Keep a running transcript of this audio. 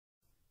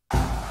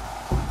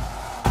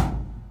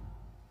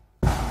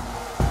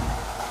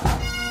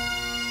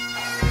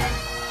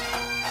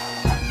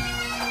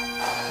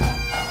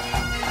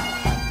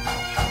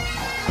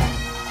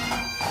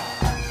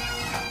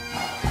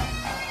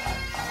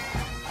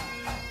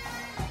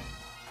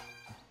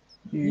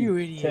You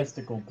idiot.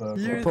 Testicle purple.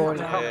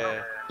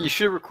 Yeah. You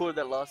should have recorded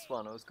that last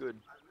one. It was good.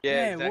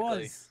 Yeah, It exactly.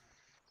 was.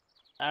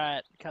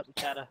 Alright, cut the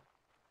chatter.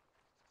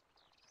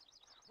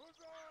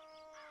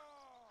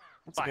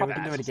 Let's go, we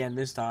can do it again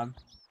this time.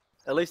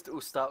 At least it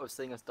will start with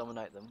seeing us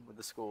dominate them with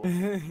the score.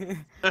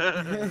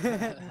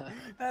 That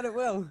it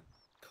will.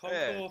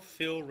 Conquer,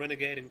 Phil,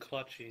 Renegade, and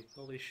Clutchy.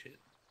 Holy shit.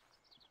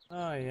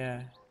 Oh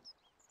yeah.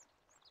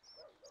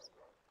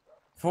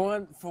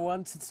 For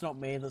once, it's not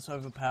me that's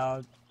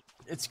overpowered.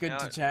 It's good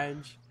to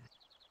change.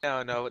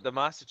 No, no, what the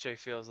Master Chief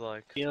feels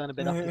like. Feeling a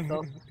bit off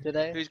yourself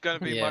today? Who's gonna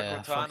be my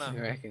Cortana? fucking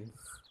reckon.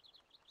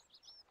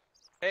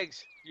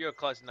 Eggs, you're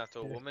close enough to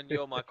a woman.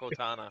 You're my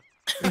Cortana.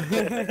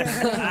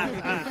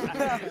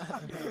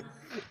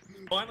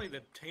 Finally,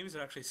 the teams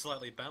are actually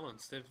slightly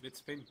balanced.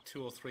 It's been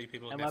 2 or 3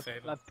 people in their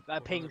favour. My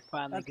ping's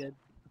finally good.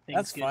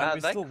 That's good. fine,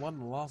 we still won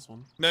the last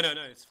one. No,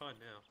 it's fine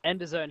now.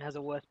 Enderzone has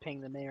a worse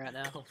ping than me right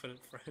now. Confident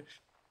fresh.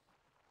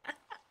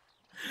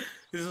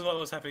 This is what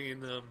was happening in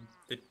the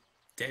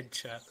dead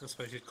chat, I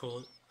suppose you'd call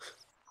it.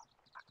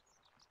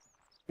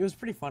 It was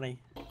pretty funny.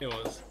 It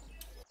was.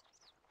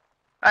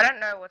 I don't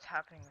know what's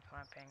happening with my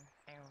ping.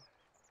 Being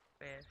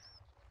weird.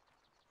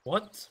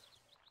 What?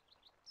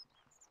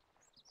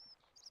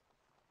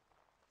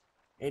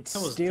 It's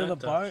That was steal the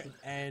that boat dodgy.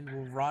 and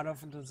we'll ride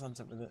off into the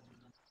sunset with it.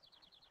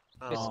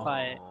 Fist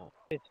fight.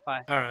 Fist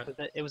fight. Alright.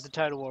 It was a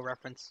Total War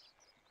reference.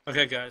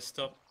 Okay, guys,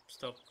 stop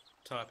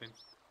typing.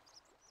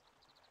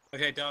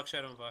 Okay, Dark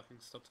Shadow and Viking,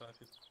 stop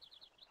typing.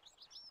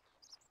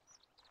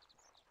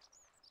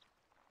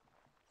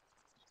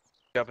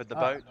 Up at the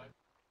boat.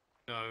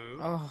 No.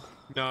 Oh.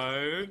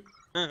 No.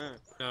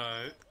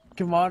 No.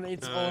 Come on,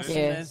 it's No.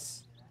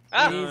 awesomeness.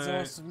 Ah! It is No.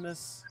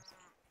 awesomeness.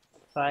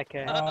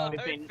 Psycho. Oh, We've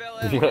who been- fell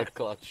out?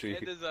 Clutchy.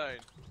 In the zone.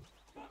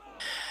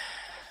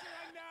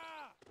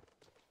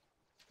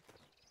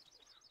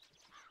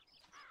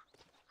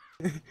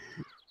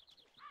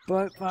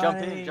 Boat Jump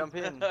party. in, jump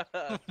in.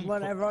 Come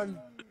on, everyone.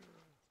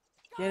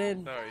 Get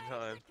in.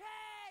 Sorry,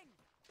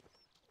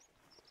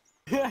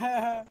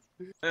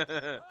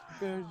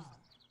 Good.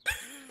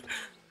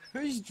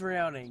 Who's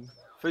drowning?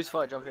 Who's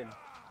fight, jump in.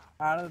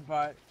 Out of the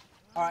boat.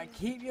 Alright,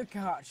 keep your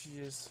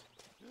cartridges.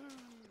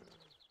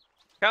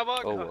 Come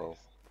on, Oh guys. well.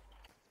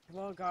 Come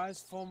on,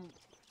 guys, form.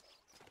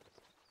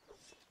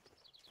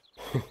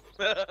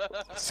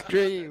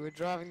 Screw you, we're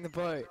driving the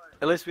boat.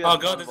 At least we Oh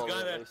have god, there's a volley guy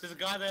at there. least. There's a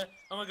guy there.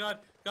 Oh my god,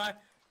 guy.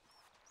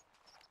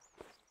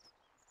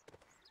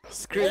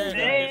 Screw you.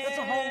 Yeah. That's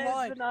a whole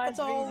line. the That's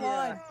a whole 9thVGR.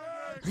 line.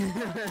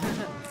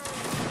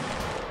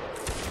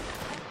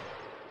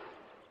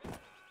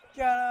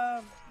 Get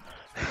him.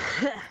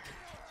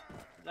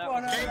 That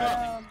What was-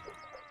 him.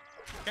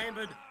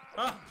 Cambered.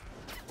 Oh,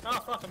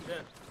 fuck, I'm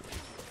dead.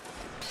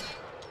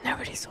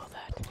 Nobody saw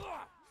that.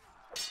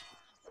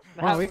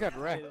 How Wow, we was got it?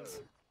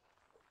 wrecked.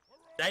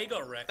 They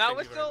got wrecked. No, thank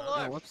we're you still very much.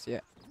 alive. Oh, whoops, yeah.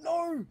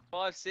 No.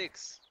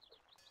 5-6.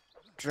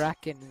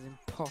 Draken is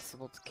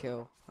impossible to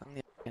kill. On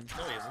the end.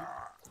 No, he isn't.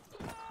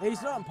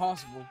 He's not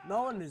impossible.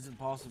 No one is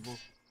impossible.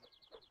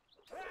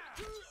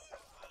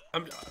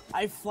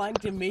 I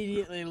flanked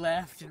immediately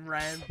left and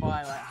ran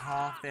by like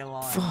half their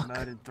line and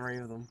murdered 3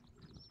 of them.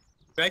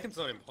 Bacon's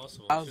not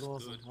impossible. That It's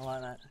was just awesome. good. I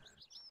like that.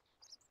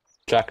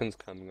 Draken's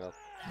coming up.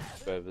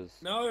 Rovers.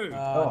 No.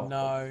 Oh,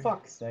 no. For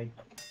fuck's sake.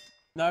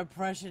 No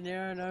pressure,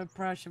 Nero. No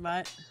pressure,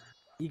 mate.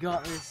 You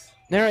got this.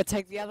 Nero,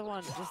 take the other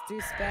one. Just do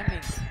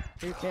spamming.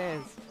 Who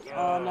cares?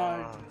 Oh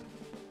no.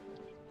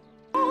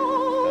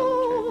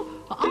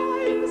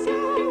 Down the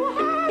tree.